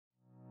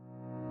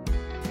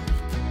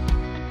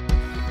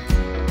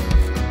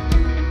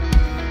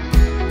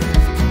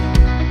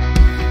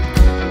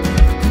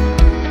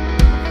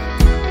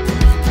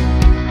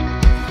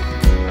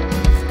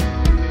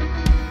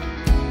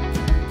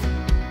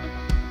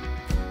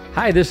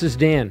Hi, this is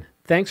Dan.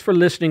 Thanks for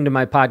listening to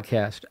my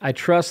podcast. I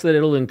trust that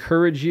it'll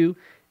encourage you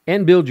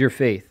and build your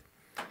faith.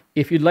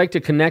 If you'd like to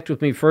connect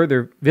with me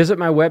further, visit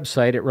my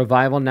website at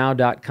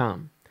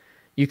revivalnow.com.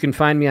 You can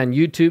find me on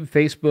YouTube,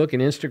 Facebook,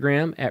 and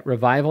Instagram at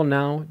Revival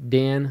Now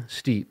Dan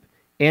Steepe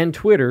and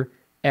Twitter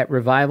at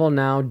Revival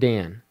Now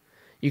Dan.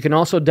 You can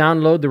also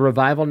download the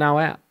Revival Now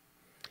app.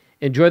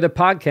 Enjoy the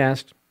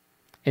podcast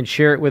and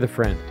share it with a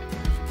friend.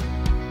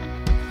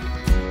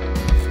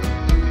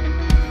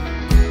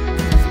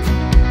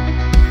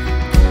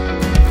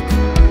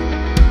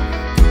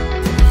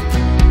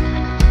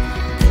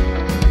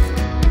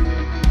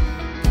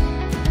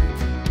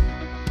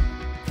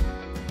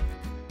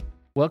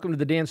 Welcome to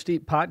the Dan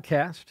Steepe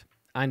podcast.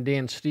 I'm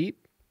Dan Steepe,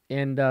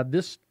 and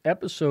this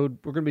episode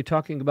we're going to be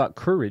talking about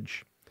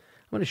courage. I'm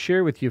going to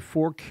share with you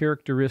 4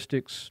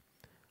 characteristics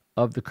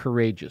of the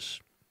courageous.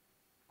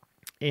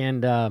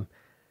 And I'll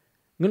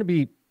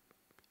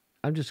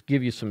just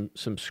give you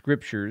some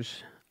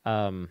scriptures,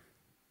 whether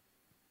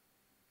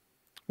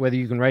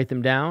you can write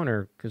them down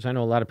or, because I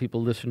know a lot of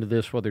people listen to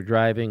this while they're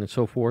driving and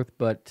so forth,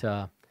 but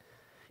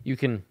you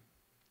can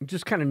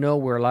just kind of know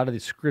where a lot of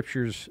these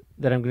scriptures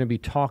that I'm going to be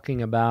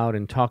talking about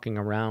and talking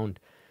around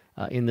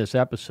in this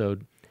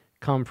episode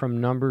come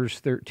from Numbers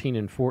 13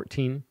 and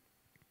 14.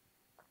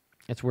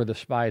 That's where the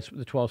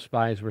 12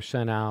 spies were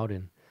sent out,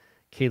 and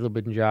Caleb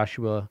and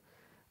Joshua,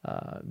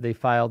 they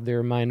filed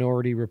their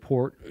minority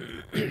report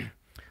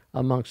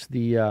amongst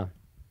the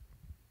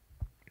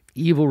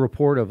evil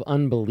report of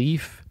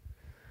unbelief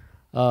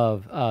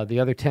of the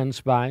other 10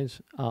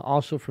 spies.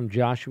 Also from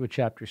Joshua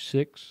chapter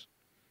 6.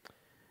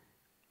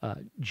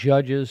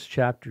 Judges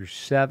chapter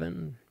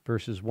 7,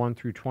 verses 1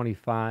 through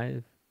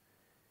 25,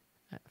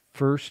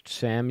 1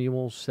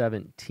 Samuel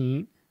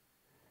 17,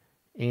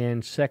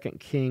 and 2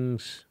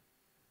 Kings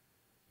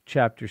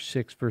chapter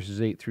 6,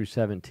 verses 8 through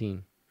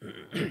 17.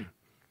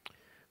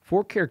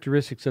 4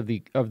 characteristics of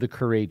the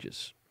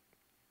courageous.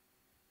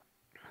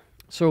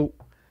 So,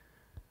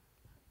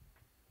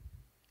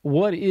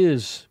 what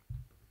is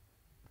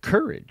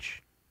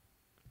courage?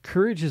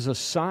 Courage is a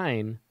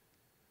sign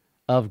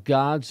of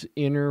God's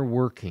inner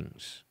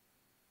workings.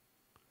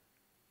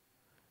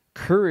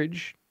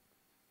 Courage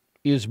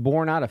is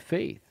born out of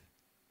faith.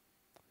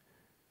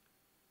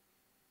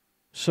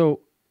 So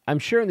I'm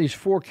sharing these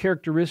 4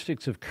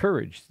 characteristics of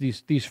courage,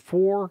 these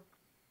 4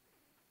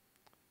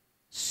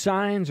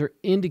 signs or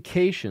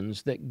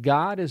indications that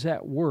God is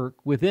at work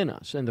within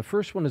us. And the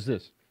first one is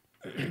this: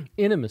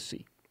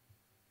 intimacy.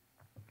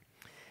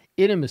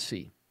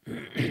 Intimacy.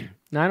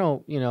 Now, I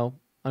know,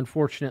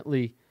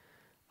 unfortunately,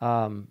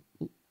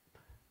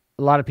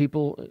 a lot of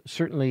people,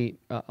 certainly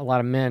a lot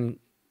of men,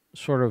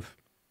 sort of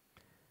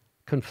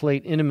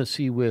conflate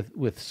intimacy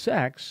with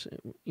sex,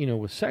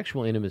 with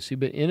sexual intimacy,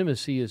 but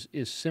intimacy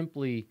is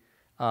simply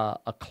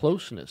a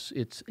closeness.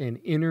 It's an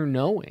inner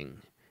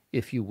knowing,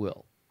 if you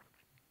will.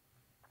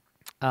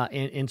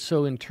 And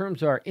so in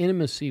terms of our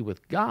intimacy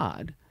with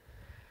God,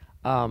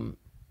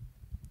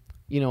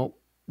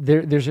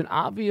 there's an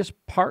obvious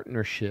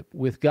partnership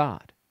with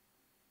God,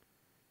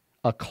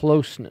 a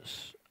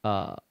closeness,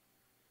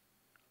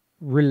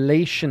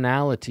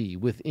 relationality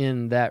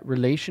within that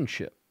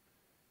relationship.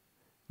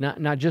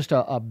 Not just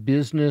a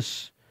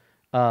business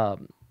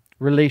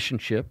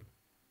relationship,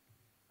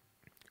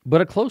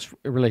 but a close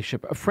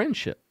relationship, a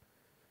friendship,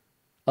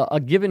 a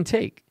give and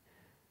take.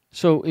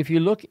 So if you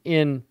look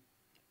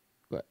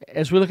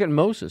as we look at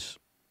Moses,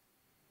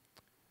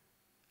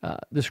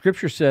 the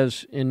scripture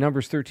says in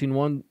Numbers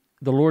 13:1,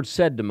 the Lord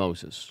said to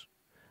Moses.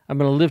 I'm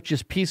going to lift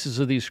just pieces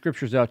of these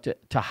scriptures out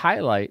to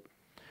highlight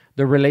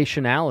the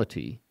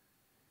relationality.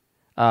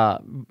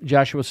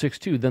 Joshua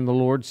 6:2, then the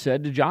Lord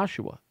said to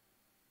Joshua.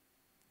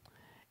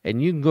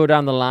 And you can go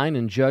down the line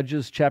in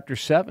Judges chapter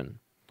 7,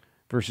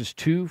 verses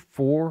 2,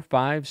 4,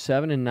 5,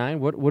 7, and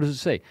 9. What does it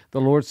say? The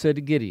Lord said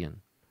to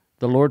Gideon.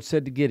 The Lord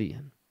said to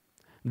Gideon.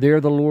 There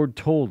the Lord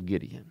told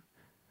Gideon.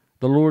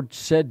 The Lord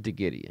said to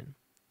Gideon.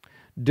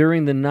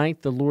 During the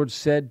night the Lord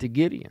said to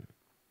Gideon.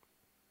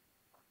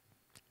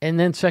 And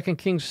then 2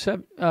 Kings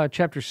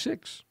chapter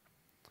 6.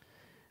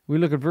 We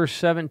look at verse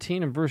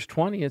 17 and verse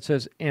 20. It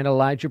says, and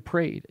Elisha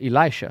prayed.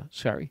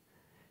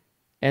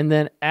 And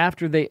then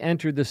after they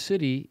entered the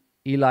city,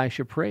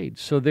 Elisha prayed.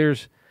 So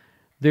there's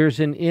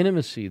an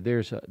intimacy.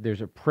 There's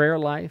a prayer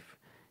life,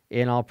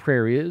 and all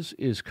prayer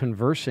is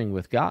conversing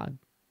with God.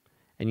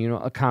 And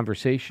a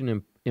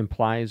conversation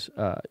implies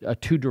a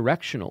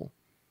two-directional.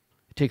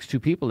 It takes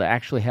 2 people to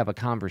actually have a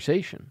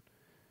conversation.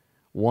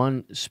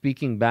 One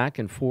speaking back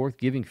and forth,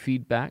 giving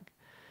feedback,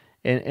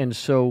 and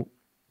so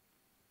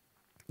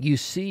you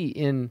see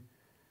in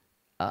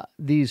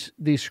these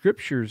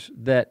scriptures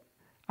that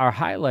are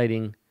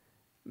highlighting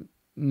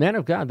men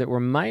of God that were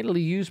mightily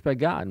used by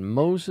God.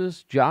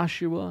 Moses,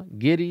 Joshua,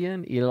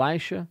 Gideon,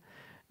 Elisha,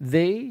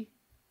 they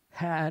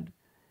had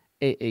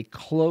a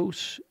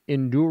close,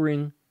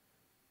 enduring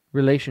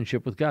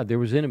relationship with God. There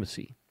was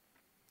intimacy.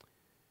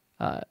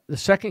 The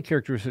second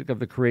characteristic of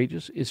the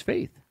courageous is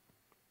faith.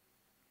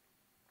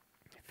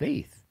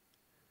 Faith.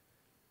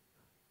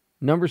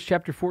 Numbers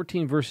chapter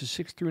 14, verses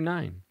 6 through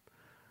 9.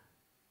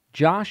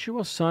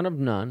 Joshua, son of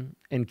Nun,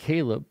 and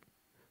Caleb,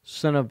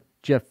 son of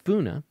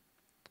Jephunneh,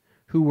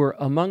 who were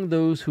among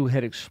those who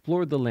had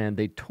explored the land,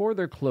 they tore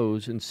their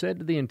clothes and said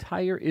to the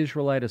entire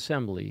Israelite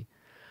assembly,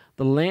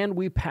 "The land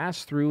we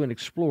passed through and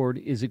explored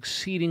is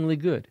exceedingly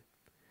good.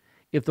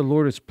 If the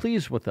Lord is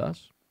pleased with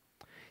us,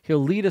 he'll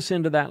lead us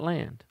into that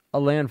land, a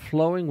land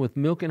flowing with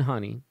milk and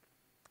honey,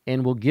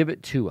 and will give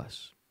it to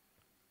us."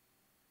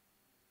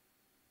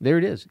 There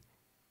it is.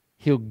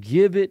 He'll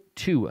give it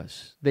to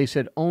us. They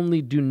said,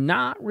 "Only do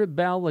not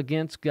rebel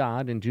against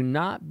God and do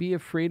not be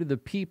afraid of the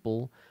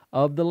people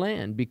of the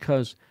land,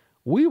 because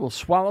we will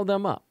swallow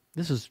them up."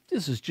 This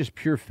is just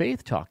pure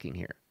faith talking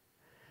here.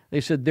 They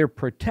said their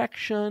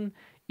protection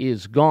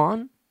is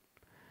gone.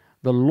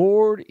 The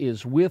Lord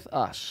is with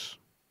us.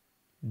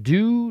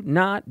 Do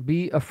not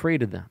be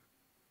afraid of them.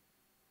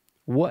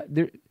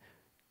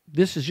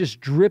 This is just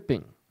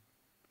dripping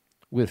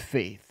with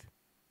faith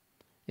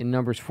in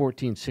Numbers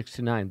 14,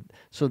 6-9.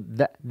 So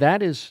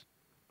that is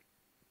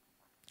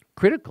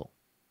critical.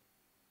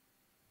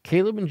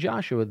 Caleb and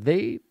Joshua,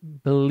 they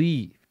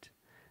believed.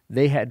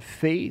 They had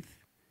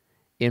faith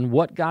in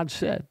what God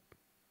said.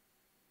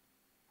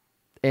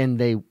 And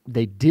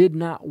they did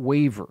not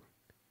waver.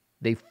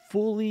 They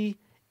fully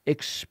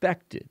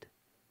expected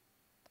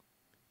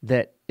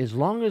that as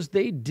long as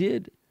they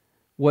did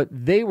what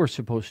they were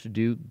supposed to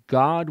do,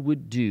 God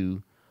would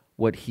do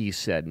what he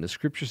said. And the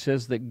scripture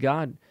says that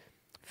God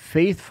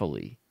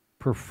faithfully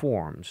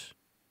performs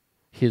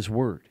his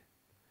word.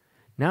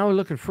 Now we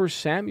look at 1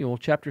 Samuel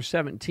chapter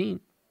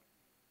 17.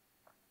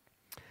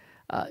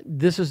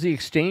 This is the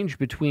exchange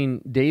between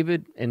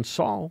David and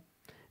Saul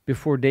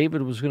before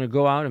David was going to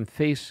go out and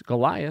face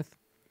Goliath.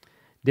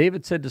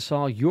 David said to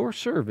Saul, "Your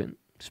servant,"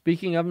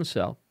 speaking of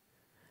himself,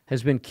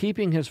 "has been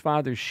keeping his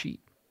father's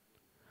sheep.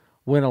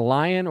 When a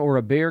lion or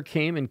a bear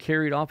came and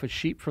carried off a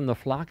sheep from the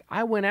flock,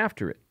 I went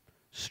after it,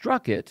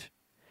 struck it,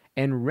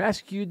 and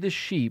rescued the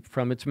sheep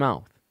from its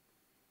mouth.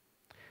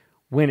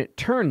 When it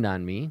turned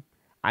on me,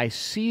 I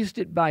seized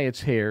it by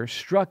its hair,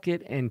 struck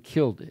it, and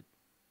killed it.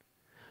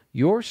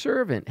 Your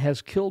servant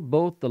has killed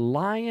both the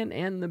lion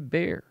and the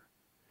bear.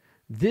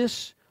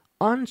 This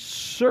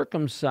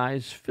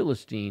uncircumcised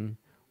Philistine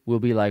will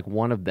be like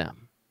one of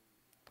them,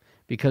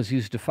 because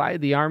he's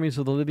defied the armies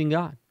of the living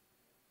God.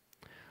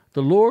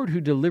 The Lord who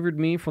delivered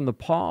me from the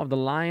paw of the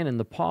lion and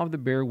the paw of the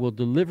bear will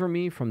deliver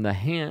me from the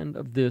hand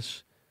of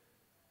this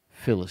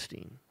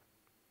Philistine."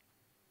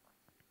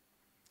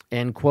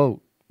 End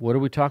quote. What are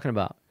we talking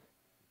about?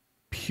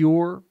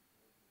 Pure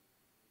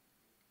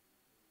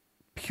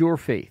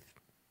faith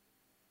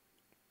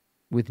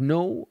with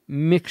no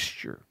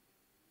mixture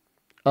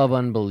of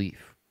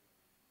unbelief.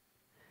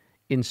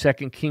 In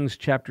 2 Kings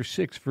chapter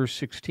 6, verse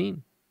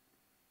 16,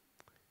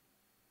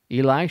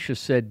 Elisha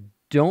said,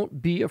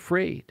 "Don't be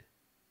afraid.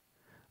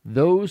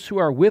 Those who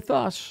are with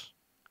us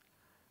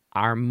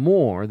are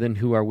more than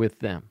who are with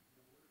them."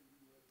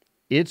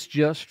 It's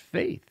just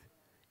faith.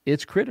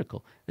 It's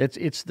critical.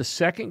 It's the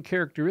second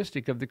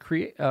characteristic of the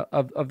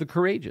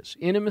courageous: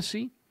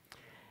 intimacy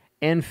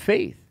and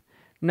faith.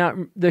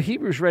 Now, the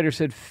Hebrews writer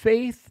said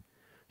faith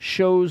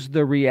shows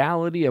the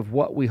reality of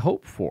what we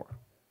hope for.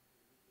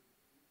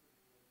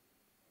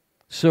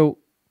 So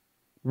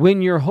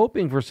when you're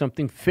hoping for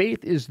something,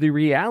 faith is the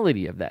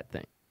reality of that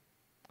thing.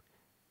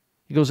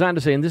 He goes on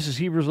to say, and this is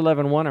Hebrews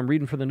 11:1, I'm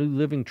reading from the New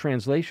Living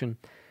Translation,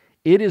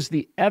 "It is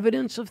the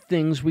evidence of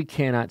things we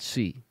cannot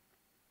see."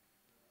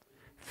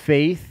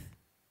 Faith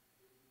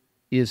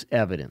is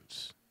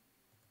evidence.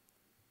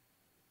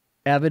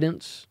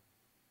 Evidence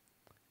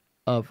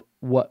of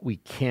what we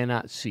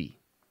cannot see.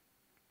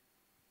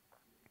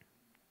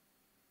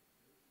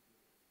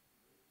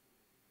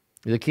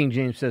 The King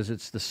James says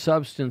it's the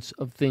substance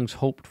of things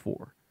hoped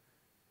for,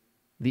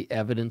 the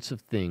evidence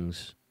of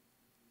things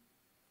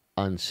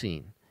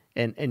unseen.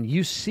 And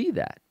you see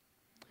that.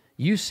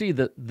 You see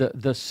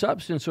the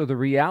substance or the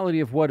reality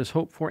of what is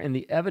hoped for and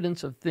the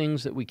evidence of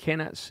things that we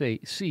cannot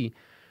see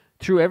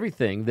through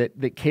everything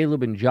that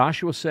Caleb and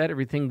Joshua said,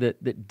 everything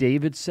that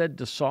David said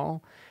to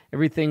Saul,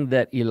 everything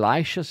that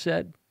Elisha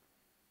said.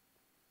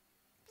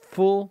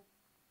 Full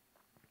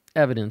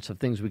evidence of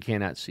things we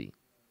cannot see.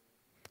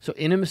 So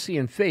intimacy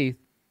and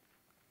faith.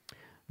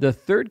 The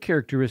third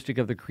characteristic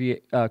of the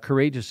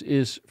courageous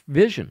is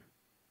vision.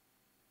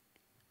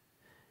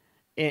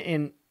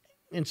 And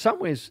in some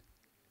ways,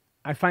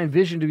 I find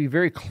vision to be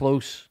very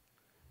close,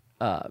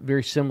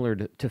 very similar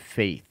to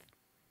faith.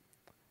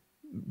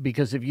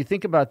 Because if you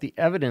think about the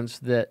evidence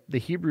that the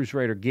Hebrews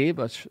writer gave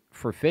us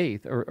for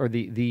faith, or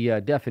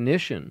the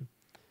definition,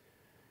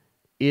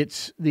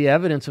 it's the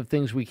evidence of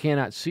things we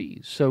cannot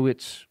see. So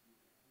it's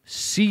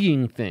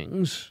seeing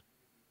things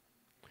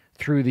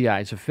through the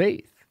eyes of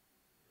faith.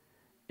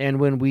 And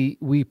when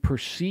we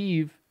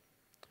perceive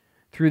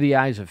through the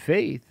eyes of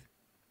faith,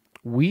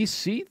 we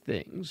see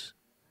things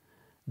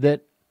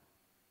that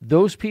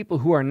those people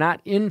who are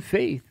not in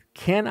faith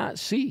cannot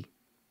see.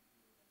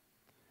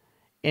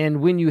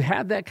 And when you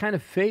have that kind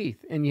of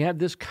faith and you have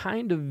this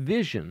kind of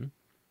vision,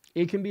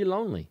 it can be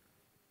lonely.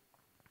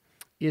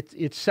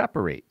 It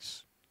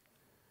separates.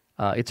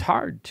 It's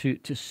hard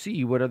to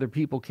see what other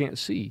people can't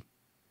see.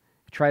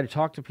 Try to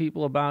talk to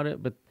people about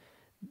it, but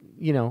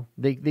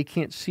they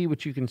can't see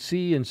what you can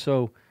see, and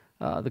so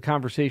the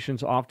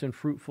conversation's often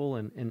fruitful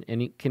and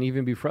it can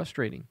even be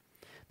frustrating.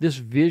 This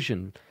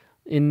vision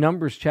in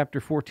Numbers chapter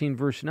 14,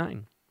 verse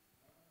 9.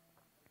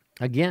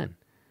 Again,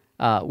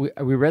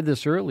 we read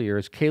this earlier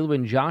as Caleb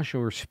and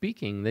Joshua were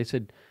speaking. They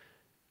said,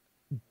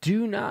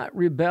 "Do not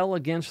rebel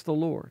against the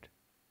Lord,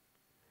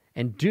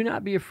 and do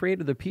not be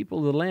afraid of the people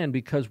of the land,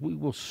 because we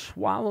will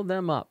swallow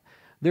them up.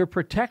 Their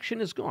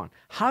protection is gone."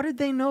 How did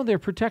they know their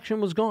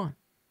protection was gone?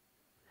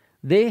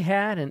 They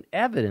had an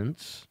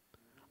evidence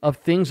of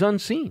things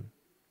unseen.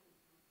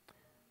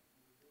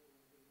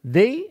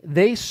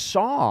 They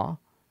saw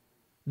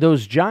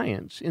those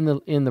giants in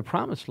the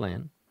promised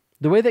land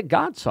the way that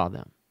God saw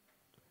them,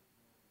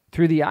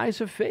 through the eyes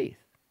of faith.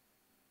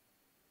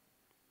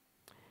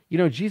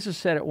 Jesus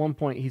said at one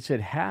point, he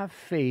said, "Have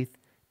faith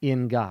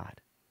in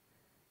God."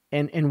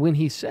 And when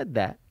he said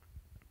that,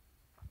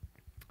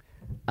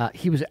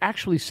 he was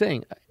actually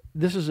saying,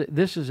 this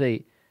is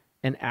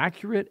an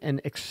accurate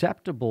and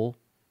acceptable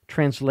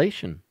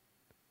translation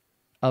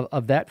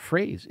of that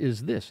phrase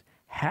is this: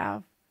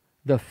 have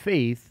the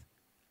faith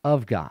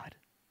of God,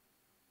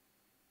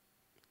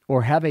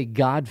 or have a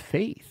God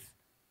faith.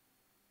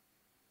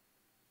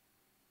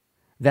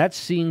 That's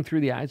seeing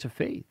through the eyes of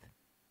faith.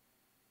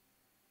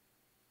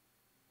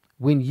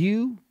 When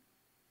you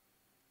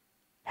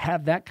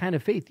have that kind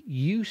of faith,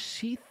 you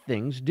see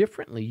things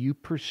differently. You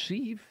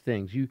perceive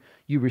things. You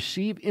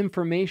receive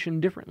information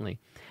differently.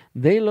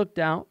 They looked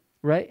out,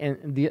 right?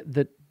 And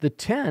the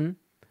 10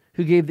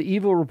 who gave the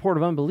evil report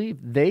of unbelief,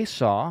 they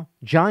saw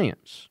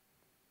giants.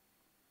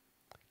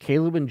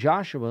 Caleb and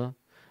Joshua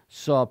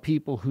saw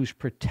people whose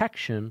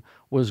protection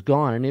was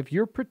gone. And if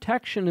your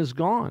protection is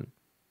gone,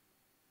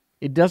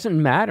 it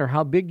doesn't matter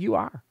how big you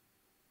are.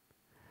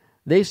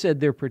 They said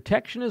their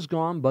protection is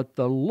gone, but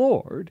the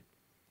Lord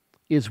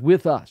is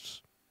with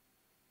us.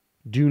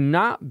 Do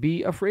not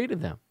be afraid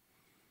of them.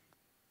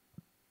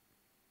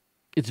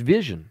 It's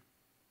vision.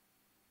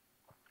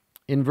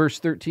 In verse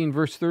 13,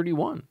 verse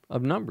 31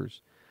 of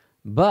Numbers.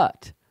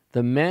 But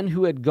the men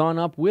who had gone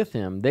up with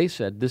him, they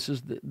said, this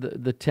is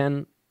the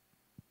 10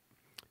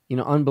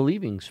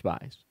 unbelieving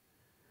spies.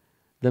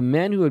 The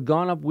men who had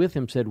gone up with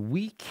him said,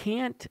 "We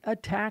can't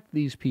attack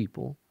these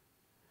people.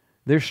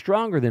 They're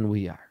stronger than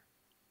we are."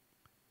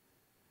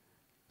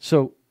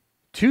 So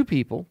 2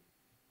 people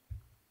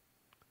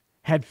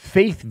had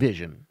faith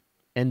vision,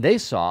 and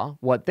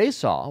what they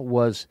saw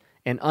was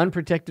an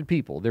unprotected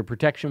people. Their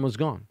protection was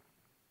gone.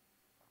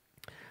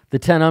 The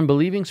 10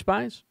 unbelieving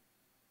spies,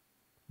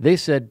 they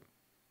said,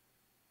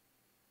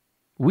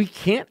 "We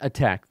can't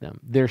attack them.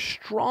 They're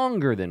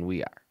stronger than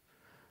we are."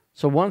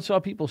 So one saw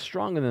people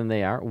stronger than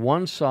they are.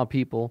 One saw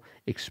people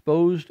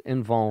exposed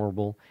and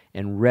vulnerable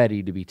and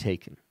ready to be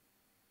taken.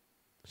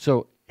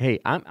 So, hey,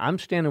 I'm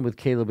standing with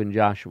Caleb and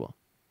Joshua.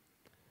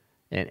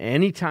 And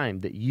any time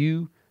that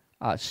you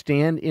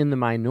stand in the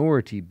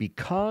minority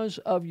because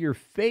of your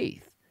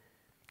faith,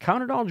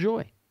 count it all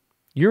joy.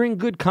 You're in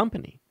good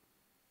company.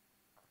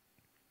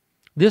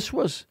 This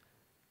was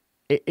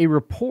a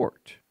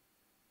report,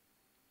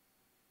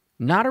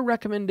 not a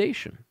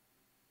recommendation.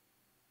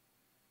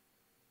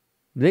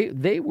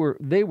 They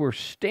were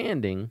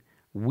standing.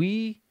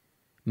 We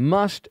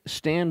must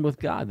stand with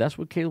God. That's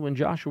what Caleb and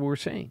Joshua were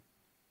saying.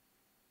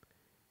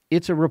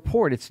 It's a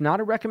report. It's not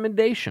a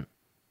recommendation.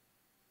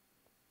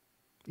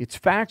 It's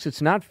facts.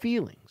 It's not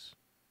feelings.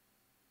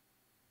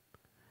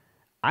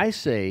 I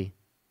say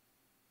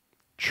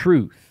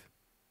truth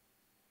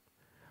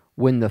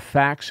when the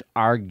facts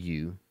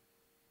argue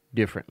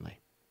differently.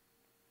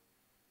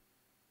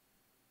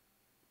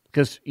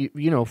 Because,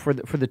 for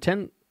the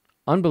 10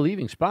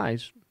 unbelieving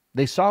spies,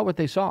 they saw what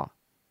they saw.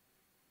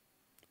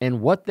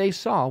 And what they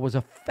saw was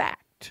a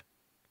fact.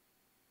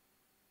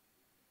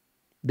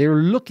 They're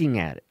looking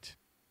at it.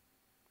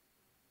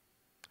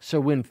 So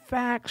when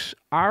facts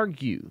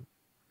argue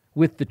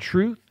with the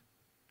truth,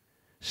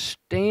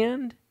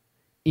 stand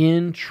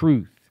in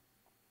truth.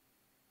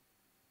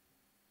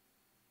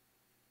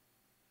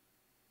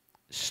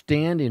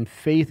 Stand in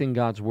faith in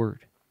God's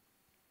word.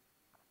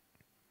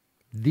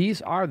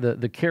 These are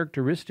the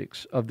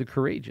characteristics of the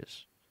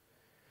courageous.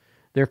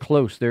 They're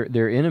close.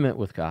 They're intimate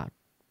with God.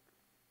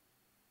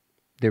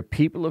 They're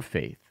people of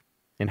faith.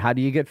 And how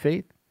do you get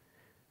faith?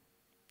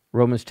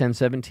 Romans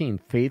 10:17.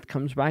 Faith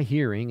comes by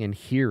hearing, and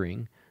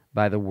hearing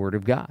by the word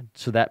of God.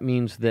 So that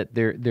means that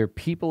they're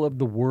people of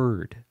the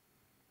word.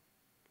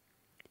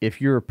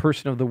 If you're a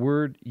person of the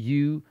word,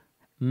 you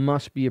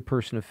must be a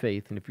person of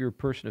faith. And if you're a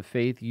person of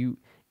faith, you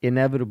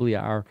inevitably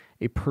are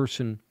a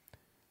person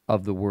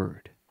of the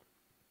word.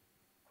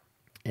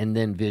 And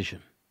then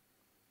vision.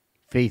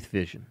 Faith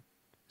vision.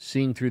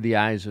 Seeing through the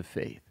eyes of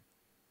faith.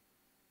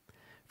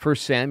 1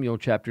 Samuel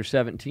chapter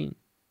 17.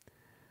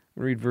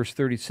 We'll read verse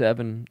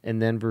 37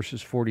 and then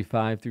verses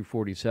 45 through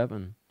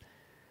 47.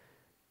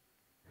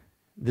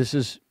 This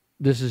is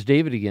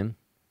David again.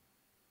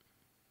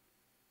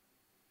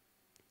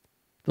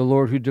 The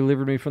Lord who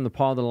delivered me from the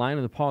paw of the lion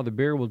and the paw of the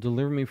bear will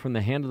deliver me from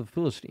the hand of the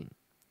Philistine.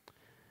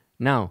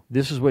 Now,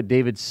 this is what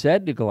David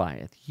said to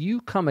Goliath. You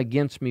come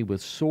against me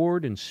with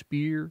sword and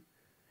spear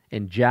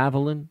and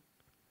javelin,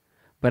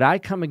 but I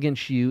come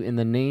against you in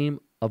the name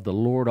of the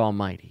Lord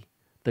Almighty,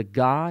 the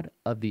God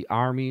of the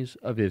armies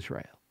of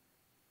Israel,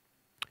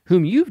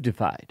 whom you've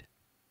defied.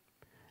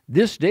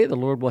 This day the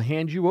Lord will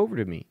hand you over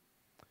to me,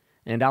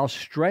 and I'll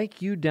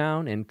strike you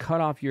down and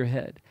cut off your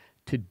head.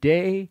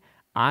 Today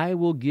I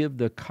will give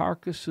the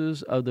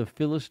carcasses of the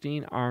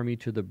Philistine army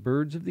to the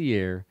birds of the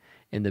air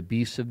and the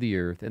beasts of the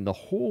earth, and the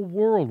whole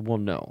world will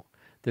know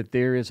that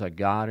there is a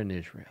God in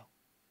Israel.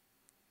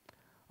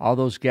 All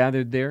those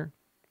gathered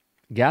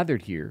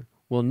here,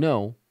 will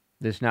know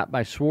that it's not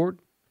by sword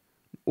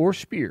or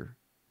spear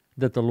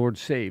that the Lord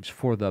saves,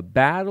 for the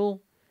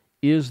battle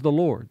is the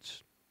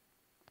Lord's,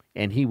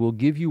 and he will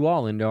give you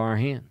all into our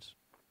hands.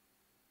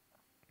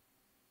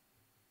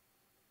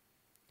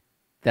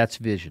 That's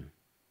vision.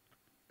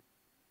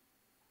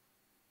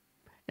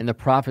 And the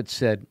prophet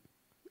said,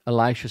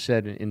 Elisha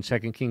said in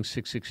 2 Kings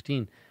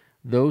 6:16,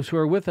 those who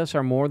are with us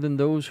are more than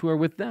those who are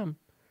with them.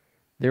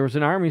 There was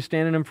an army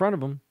standing in front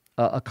of them,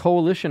 a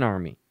coalition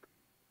army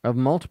of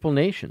multiple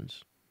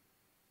nations,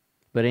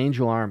 but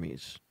angel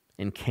armies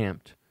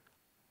encamped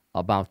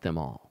about them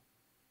all.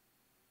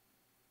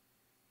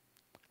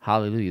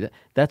 Hallelujah.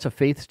 That's a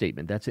faith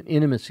statement. That's an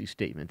intimacy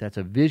statement. That's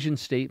a vision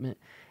statement.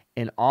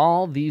 And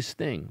all these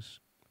things,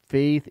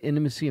 faith,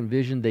 intimacy, and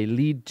vision, they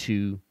lead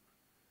to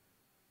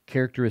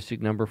characteristic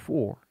number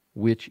 4,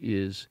 which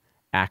is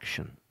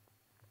action.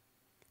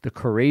 The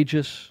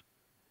courageous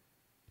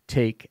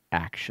take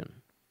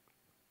action.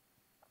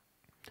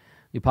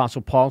 The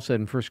Apostle Paul said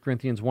in 1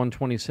 Corinthians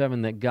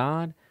 1:27 that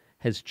God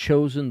has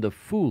chosen the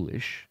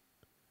foolish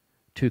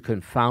to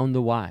confound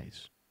the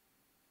wise.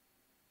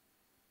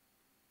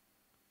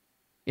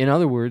 In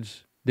other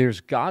words,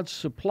 there's God's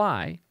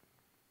supply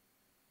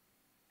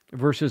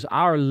versus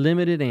our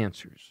limited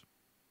answers.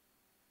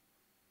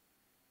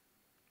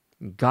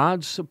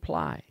 God's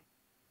supply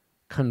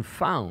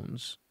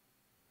confounds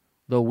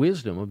the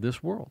wisdom of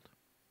this world.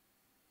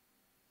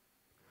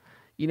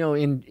 You know,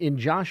 in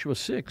Joshua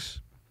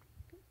 6,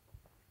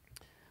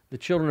 the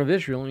children of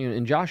Israel,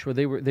 in Joshua,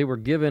 they were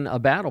given a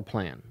battle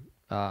plan,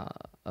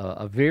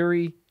 a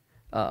very,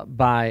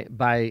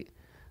 by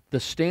the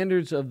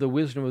standards of the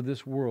wisdom of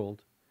this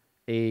world,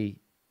 a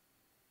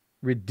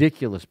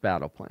ridiculous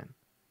battle plan,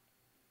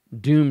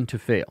 doomed to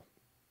fail.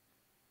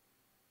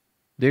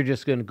 They're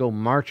just going to go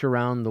march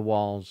around the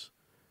walls,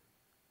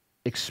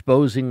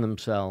 exposing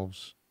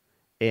themselves,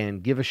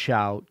 and give a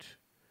shout,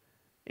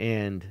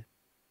 and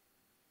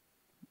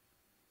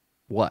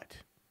what?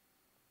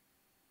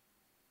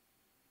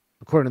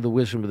 According to the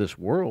wisdom of this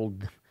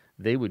world,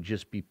 they would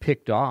just be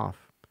picked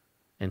off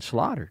and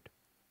slaughtered.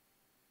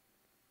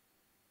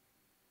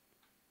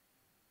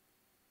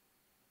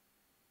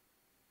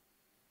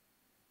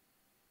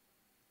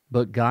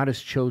 But God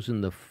has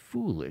chosen the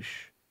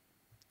foolish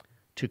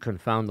to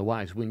confound the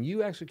wise. When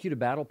you execute a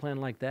battle plan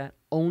like that,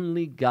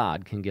 only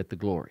God can get the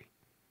glory.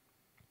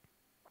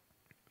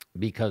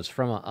 Because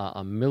from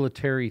a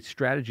military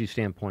strategy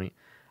standpoint,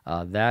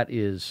 that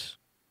is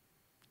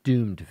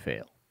doomed to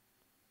fail.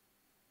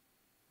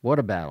 What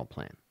a battle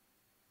plan,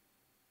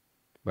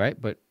 right?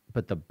 But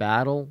the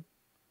battle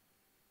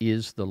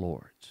is the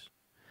Lord's.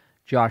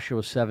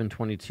 Joshua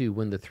 7:22,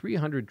 when the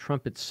 300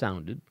 trumpets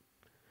sounded,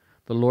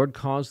 the Lord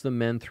caused the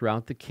men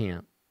throughout the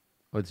camp,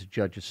 or this is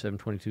Judges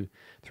 7:22,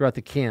 throughout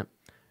the camp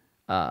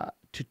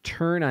to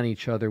turn on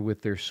each other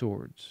with their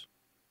swords.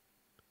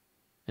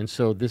 And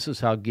so this is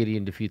how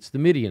Gideon defeats the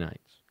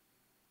Midianites.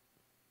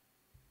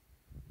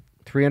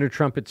 300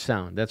 trumpets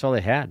sound. That's all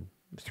they had.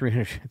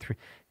 300.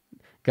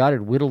 God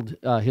had whittled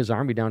his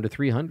army down to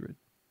 300.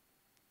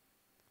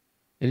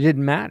 It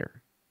didn't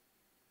matter.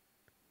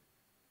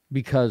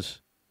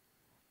 Because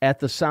at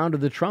the sound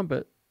of the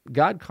trumpet,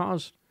 God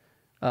caused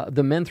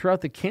the men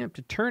throughout the camp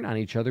to turn on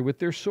each other with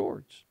their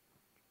swords.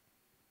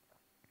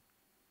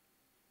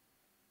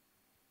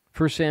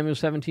 1 Samuel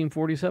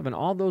 17:47,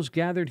 all those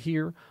gathered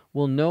here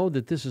will know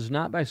that this is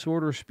not by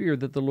sword or spear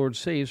that the Lord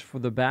saves, for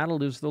the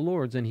battle is the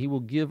Lord's, and he will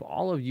give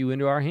all of you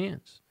into our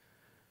hands.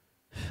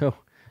 So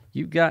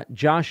you've got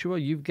Joshua,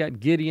 you've got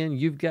Gideon,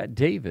 you've got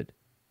David.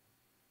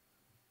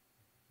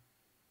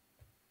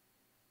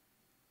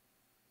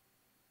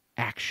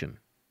 Action.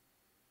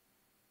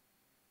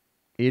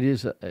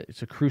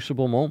 It's a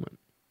crucible moment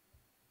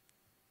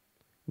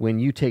when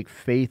you take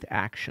faith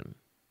action,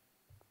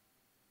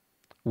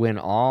 when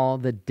all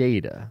the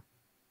data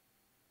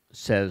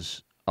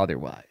says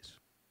otherwise.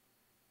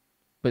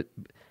 But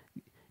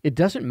it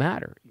doesn't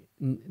matter.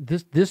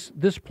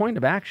 This point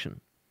of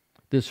action,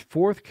 this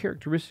fourth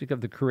characteristic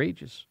of the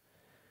courageous,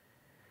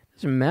 it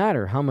doesn't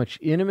matter how much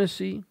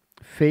intimacy,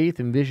 faith,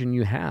 and vision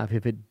you have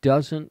if it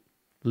doesn't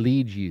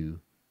lead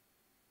you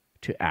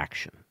to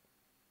action.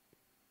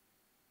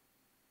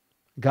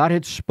 God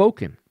had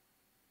spoken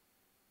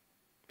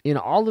in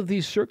all of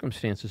these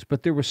circumstances,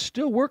 but there was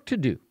still work to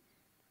do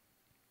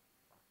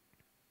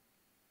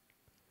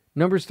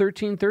Numbers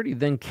 13:30,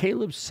 then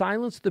Caleb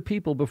silenced the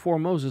people before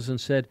Moses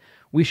and said,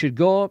 we should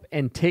go up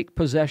and take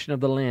possession of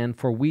the land,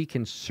 for we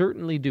can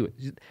certainly do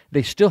it.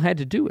 They still had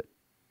to do it.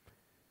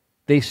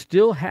 They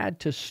still had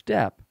to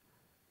step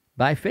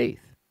by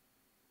faith.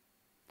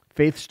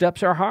 Faith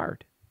steps are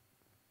hard.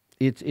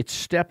 It's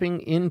stepping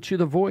into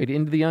the void,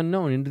 into the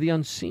unknown, into the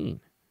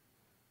unseen.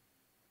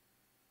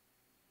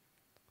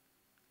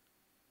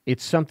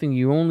 It's something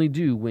you only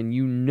do when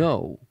you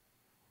know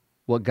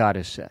what God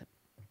has said.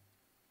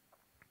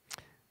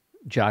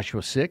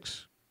 Joshua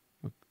 6,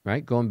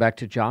 right? Going back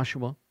to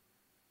Joshua.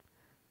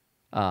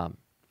 On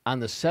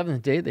the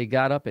seventh day, they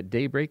got up at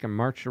daybreak and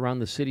marched around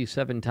the city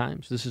 7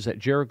 times. This is at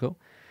Jericho.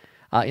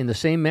 In the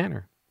same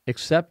manner,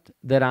 except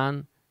that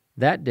on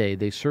that day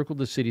they circled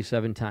the city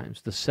 7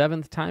 times. The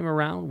 7th time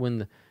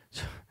around,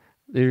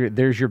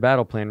 there's your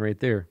battle plan right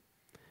there.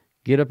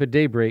 Get up at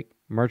daybreak,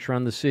 march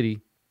around the city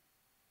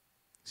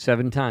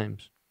 7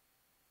 times.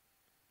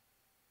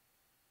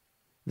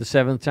 The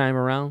 7th time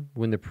around,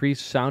 when the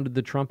priests sounded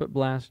the trumpet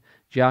blast,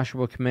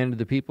 Joshua commanded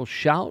the people,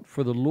 shout,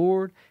 for the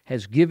Lord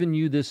has given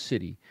you this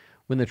city.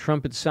 When the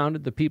trumpet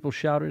sounded, the people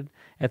shouted.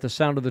 At the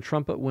sound of the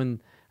trumpet,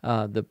 when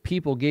the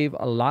people gave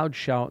a loud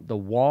shout, the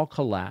wall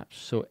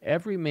collapsed. So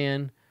every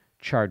man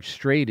charged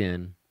straight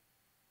in,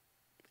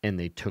 and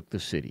they took the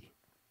city.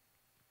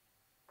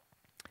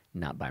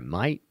 Not by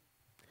might,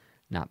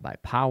 not by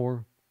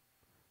power,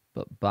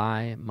 but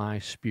by my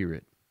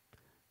Spirit,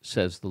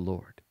 says the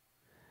Lord.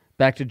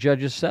 Back to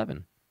Judges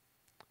 7,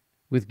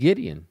 with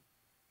Gideon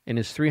and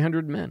his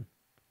 300 men.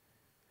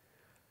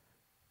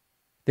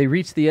 They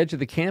reached the edge of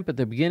the camp at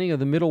the beginning of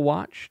the middle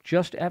watch,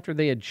 just after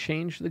they had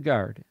changed the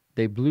guard.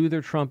 They blew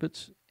their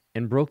trumpets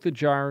and broke the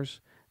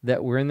jars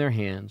that were in their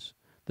hands.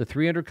 The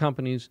 300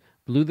 companies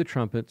blew the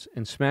trumpets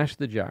and smashed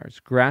the jars,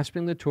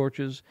 grasping the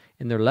torches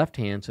in their left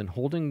hands and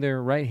holding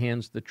their right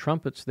hands the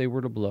trumpets they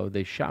were to blow.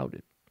 They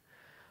shouted,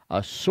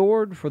 a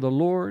sword for the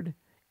Lord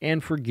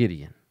and for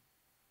Gideon.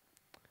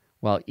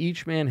 While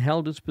each man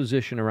held his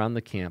position around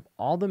the camp,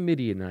 all the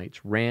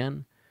Midianites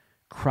ran,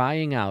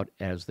 crying out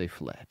as they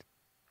fled.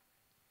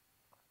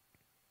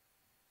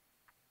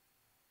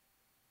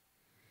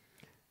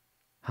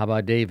 How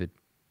about David?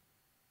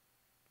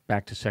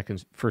 Back to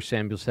 1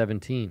 Samuel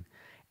 17.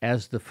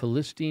 As the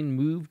Philistine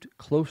moved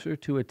closer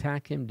to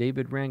attack him,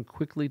 David ran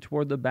quickly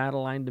toward the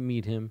battle line to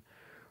meet him.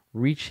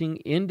 Reaching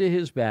into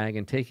his bag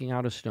and taking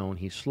out a stone,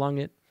 he slung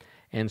it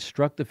and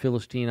struck the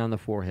Philistine on the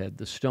forehead.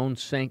 The stone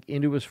sank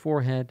into his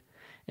forehead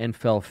and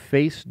fell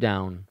face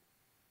down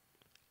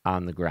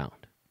on the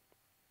ground.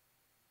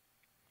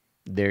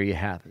 There you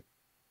have it.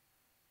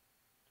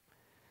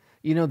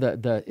 You know,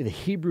 the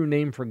Hebrew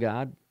name for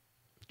God,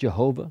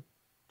 Jehovah,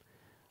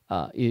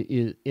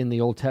 is in the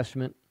Old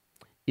Testament,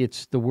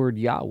 it's the word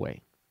Yahweh.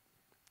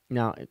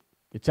 Now,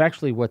 it's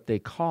actually what they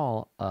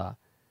call a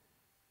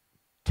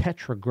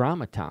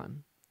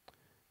tetragrammaton,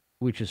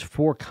 which is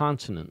 4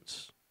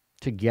 consonants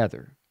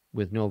together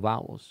with no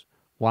vowels,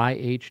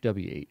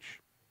 YHWH.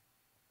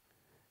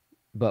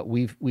 But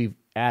we've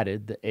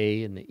added the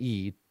A and the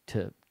E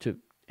to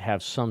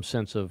have some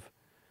sense of,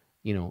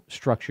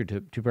 structure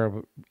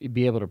to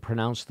be able to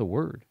pronounce the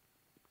word.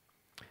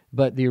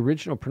 But the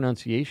original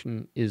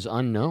pronunciation is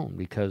unknown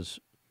because,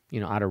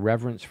 out of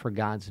reverence for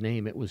God's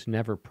name, it was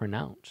never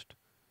pronounced.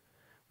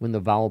 When the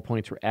vowel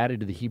points were added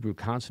to the Hebrew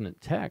consonant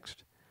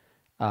text,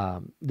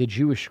 the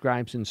Jewish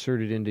scribes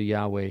inserted into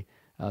Yahweh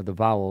the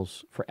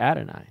vowels for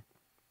Adonai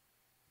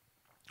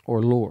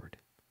or Lord.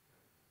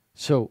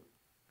 So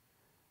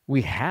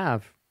we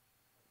have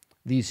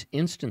these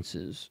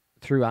instances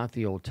throughout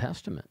the Old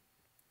Testament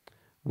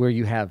where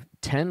you have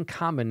 10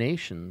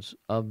 combinations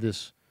of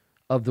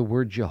the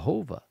word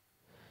Jehovah.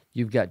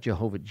 You've got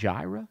Jehovah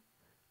Jireh,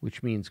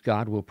 which means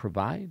God will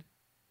provide.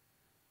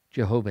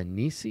 Jehovah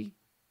Nisi,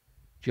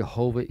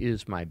 Jehovah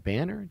is my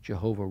banner.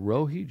 Jehovah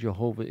Rohi,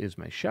 Jehovah is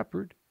my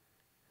shepherd.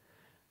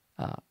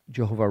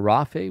 Jehovah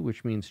Rapha,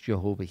 which means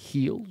Jehovah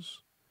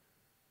heals.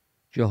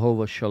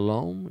 Jehovah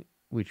Shalom,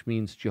 which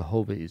means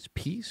Jehovah is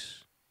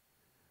peace.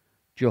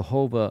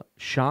 Jehovah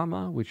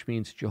Shammah, which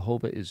means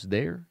Jehovah is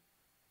there.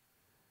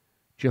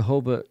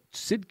 Jehovah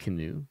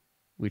Tzidkenu,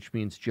 which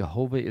means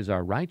Jehovah is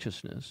our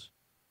righteousness.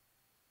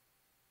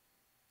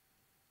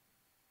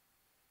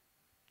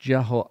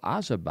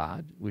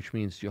 Jehoazabad, which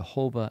means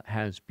Jehovah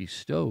has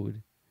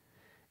bestowed.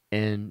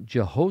 And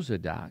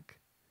Jehozadak,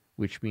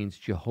 which means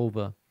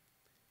Jehovah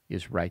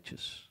is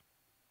righteous.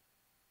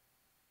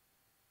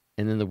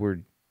 And then the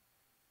word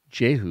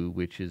Jehu,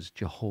 which is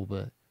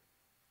Jehovah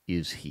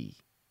is he.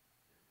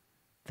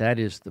 That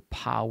is the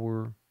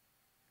power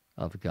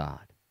of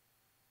God.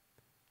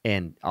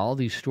 And all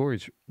these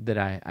stories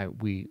that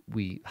we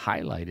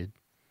highlighted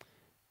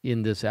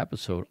in this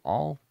episode,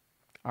 all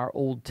are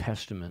Old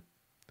Testament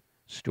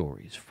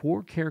stories.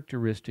 4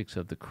 characteristics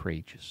of the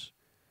courageous.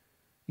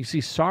 You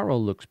see, sorrow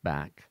looks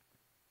back.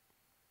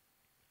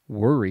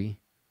 Worry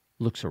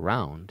looks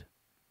around.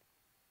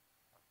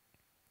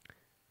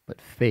 But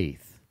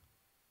faith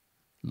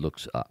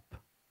looks up.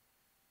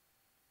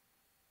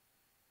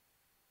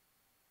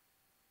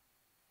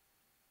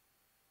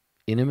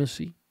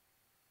 intimacy,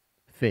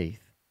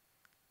 faith,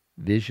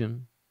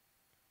 vision,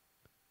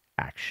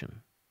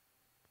 action,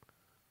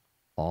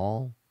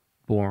 all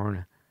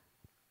born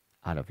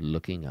out of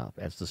looking up.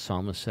 As the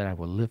psalmist said, I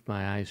will lift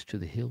my eyes to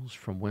the hills,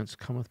 from whence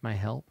cometh my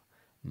help.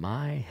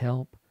 My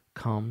help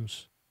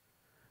comes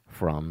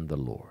from the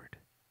Lord.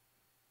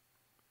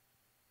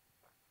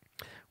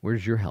 Where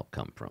does your help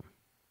come from?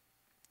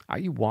 Are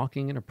you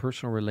walking in a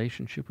personal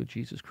relationship with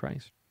Jesus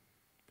Christ?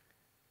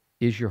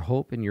 Is your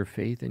hope and your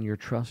faith and your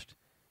trust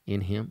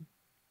in Him?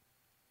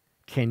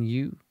 Can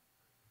you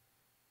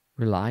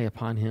rely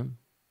upon Him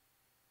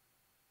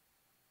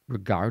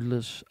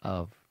regardless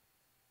of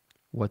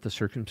what the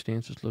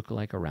circumstances look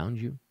like around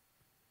you?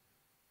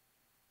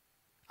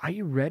 Are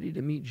you ready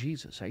to meet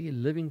Jesus? Are you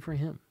living for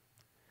Him?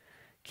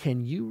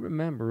 Can you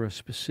remember a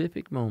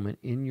specific moment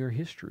in your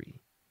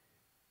history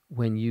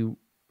when you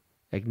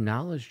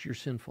acknowledged your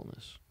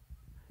sinfulness,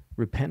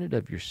 repented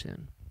of your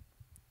sin,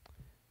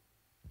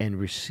 and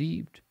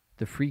received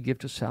the free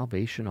gift of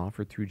salvation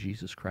offered through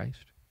Jesus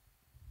Christ?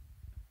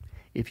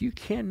 If you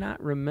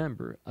cannot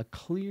remember a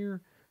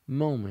clear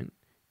moment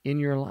in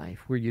your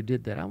life where you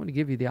did that, I want to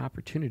give you the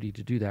opportunity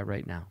to do that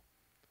right now.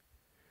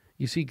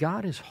 You see,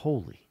 God is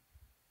holy.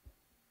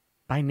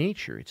 By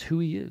nature, it's who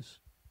He is.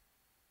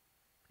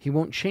 He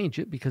won't change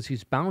it because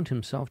He's bound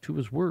Himself to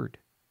His Word.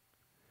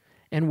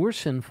 And we're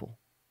sinful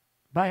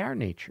by our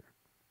nature.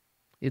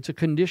 It's a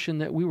condition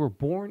that we were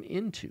born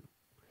into.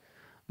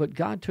 But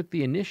God took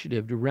the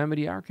initiative to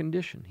remedy our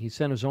condition. He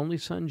sent His only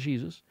Son,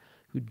 Jesus,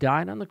 who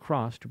died on the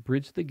cross to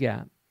bridge the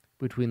gap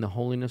between the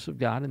holiness of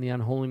God and the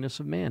unholiness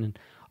of man. And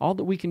all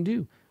that we can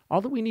do,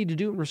 all that we need to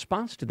do in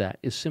response to that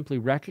is simply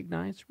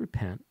recognize,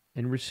 repent,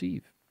 and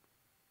receive.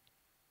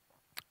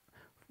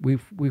 We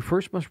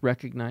first must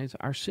recognize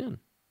our sin.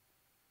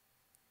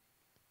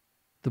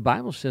 The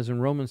Bible says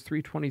in Romans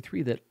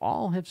 3:23 that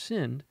all have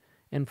sinned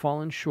and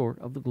fallen short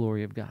of the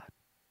glory of God.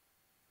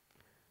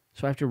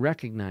 So I have to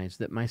recognize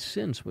that my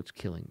sin's what's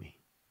killing me.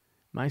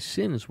 My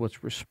sin is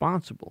what's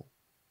responsible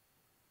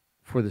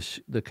for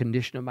the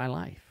condition of my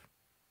life.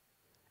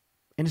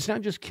 And it's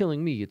not just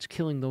killing me, it's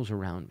killing those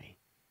around me.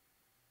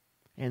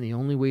 And the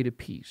only way to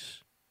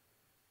peace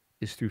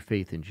is through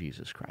faith in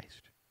Jesus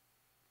Christ.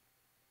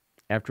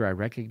 After I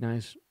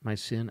recognize my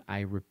sin, I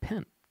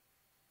repent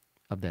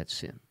of that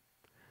sin.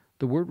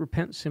 The word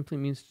repent simply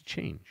means to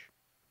change.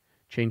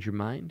 Change your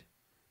mind,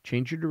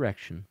 change your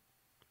direction,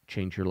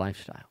 change your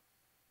lifestyle.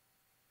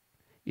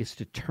 It's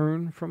to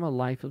turn from a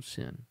life of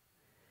sin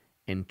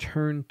and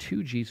turn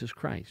to Jesus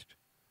Christ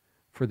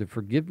for the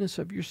forgiveness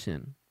of your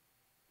sin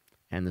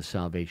and the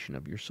salvation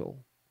of your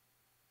soul.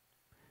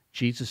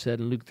 Jesus said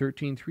in Luke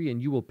 13:3,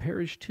 and you will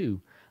perish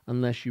too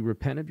unless you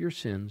repent of your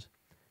sins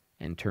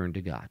and turn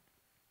to God.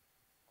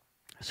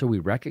 So we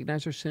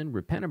recognize our sin,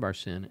 repent of our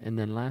sin, and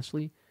then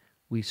lastly,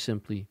 we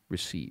simply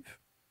receive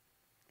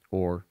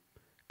or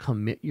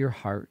commit your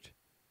heart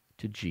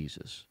to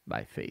Jesus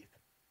by faith.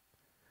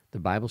 The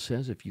Bible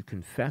says if you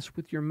confess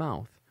with your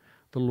mouth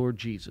the Lord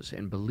Jesus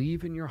and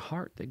believe in your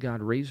heart that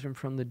God raised Him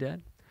from the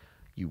dead,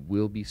 you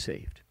will be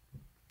saved.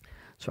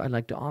 So I'd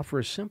like to offer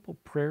a simple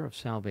prayer of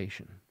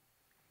salvation.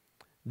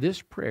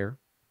 This prayer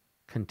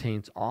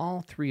contains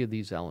all three of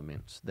these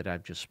elements that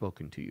I've just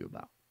spoken to you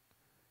about: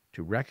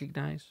 to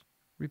recognize,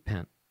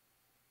 repent,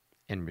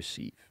 and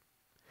receive.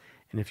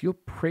 And if you'll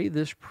pray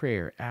this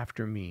prayer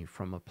after me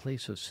from a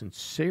place of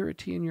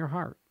sincerity in your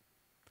heart,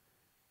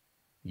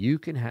 you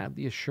can have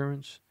the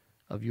assurance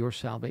of your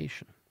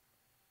salvation.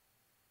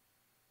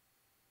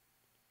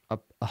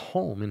 A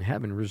home in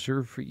heaven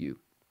reserved for you.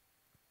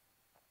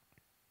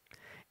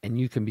 And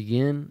you can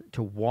begin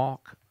to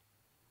walk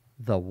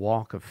the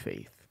walk of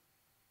faith.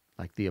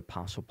 Like the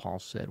Apostle Paul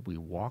said, we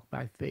walk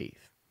by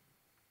faith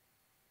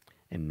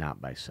and not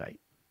by sight.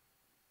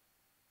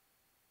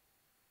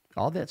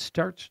 All that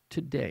starts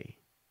today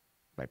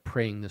by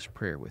praying this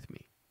prayer with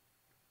me.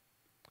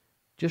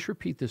 Just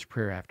repeat this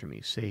prayer after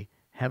me. Say,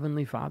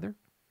 Heavenly Father,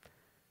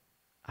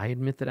 I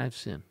admit that I've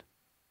sinned.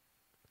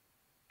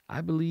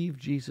 I believe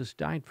Jesus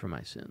died for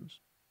my sins,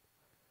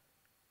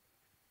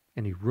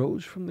 and He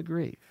rose from the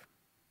grave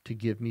to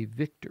give me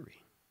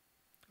victory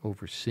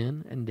over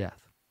sin and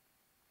death.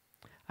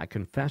 I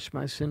confess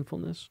my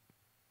sinfulness.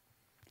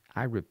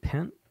 I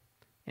repent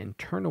and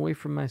turn away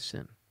from my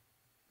sin.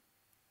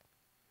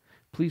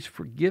 Please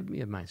forgive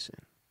me of my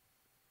sin.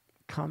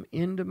 Come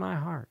into my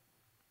heart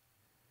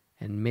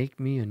and make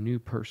me a new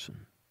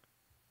person.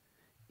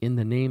 In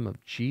the name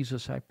of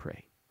Jesus I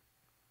pray.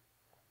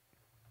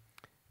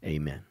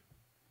 Amen.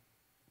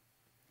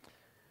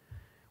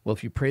 Well,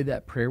 if you prayed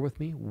that prayer with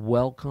me,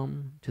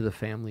 welcome to the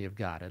family of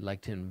God. I'd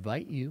like to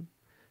invite you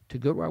to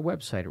go to our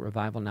website at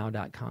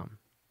revivalnow.com.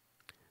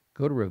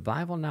 Go to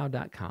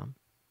revivalnow.com,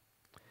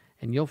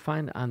 and you'll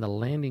find on the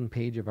landing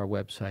page of our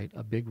website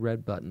a big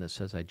red button that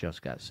says, I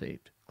just got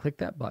saved. Click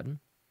that button.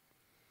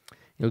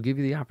 It'll give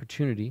you the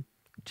opportunity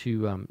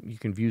to, you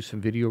can view some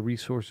video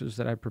resources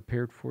that I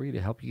prepared for you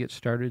to help you get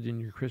started in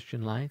your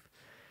Christian life.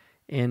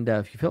 And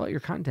if you fill out your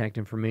contact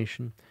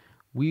information,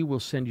 we will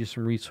send you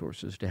some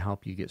resources to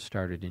help you get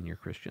started in your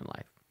Christian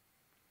life.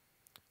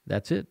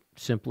 That's it.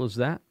 Simple as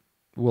that.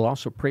 We'll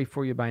also pray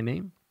for you by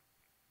name.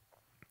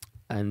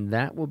 And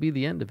that will be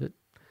the end of it.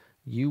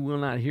 You will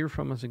not hear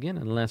from us again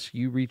unless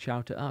you reach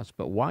out to us.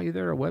 But while you're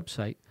there at our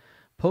website,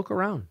 poke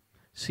around.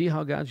 See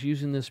how God's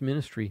using this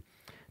ministry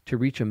to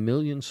reach 1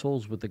 million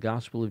souls with the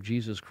gospel of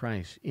Jesus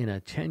Christ in a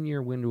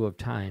 10-year window of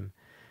time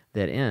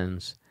that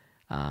ends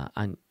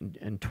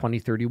in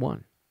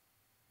 2031.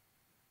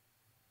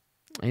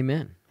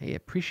 Amen. Hey, I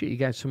appreciate you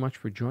guys so much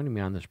for joining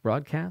me on this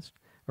broadcast,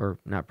 or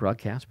not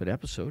broadcast, but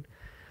episode.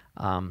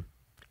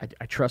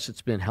 I trust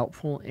it's been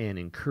helpful and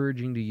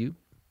encouraging to you.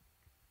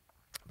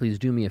 Please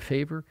do me a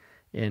favor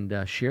and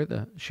share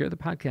the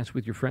podcast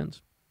with your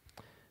friends.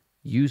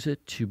 Use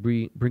it to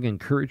bring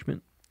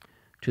encouragement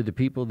to the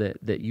people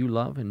that you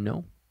love and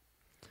know.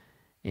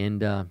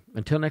 And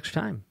until next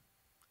time,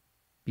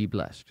 be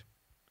blessed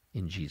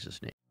in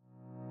Jesus' name.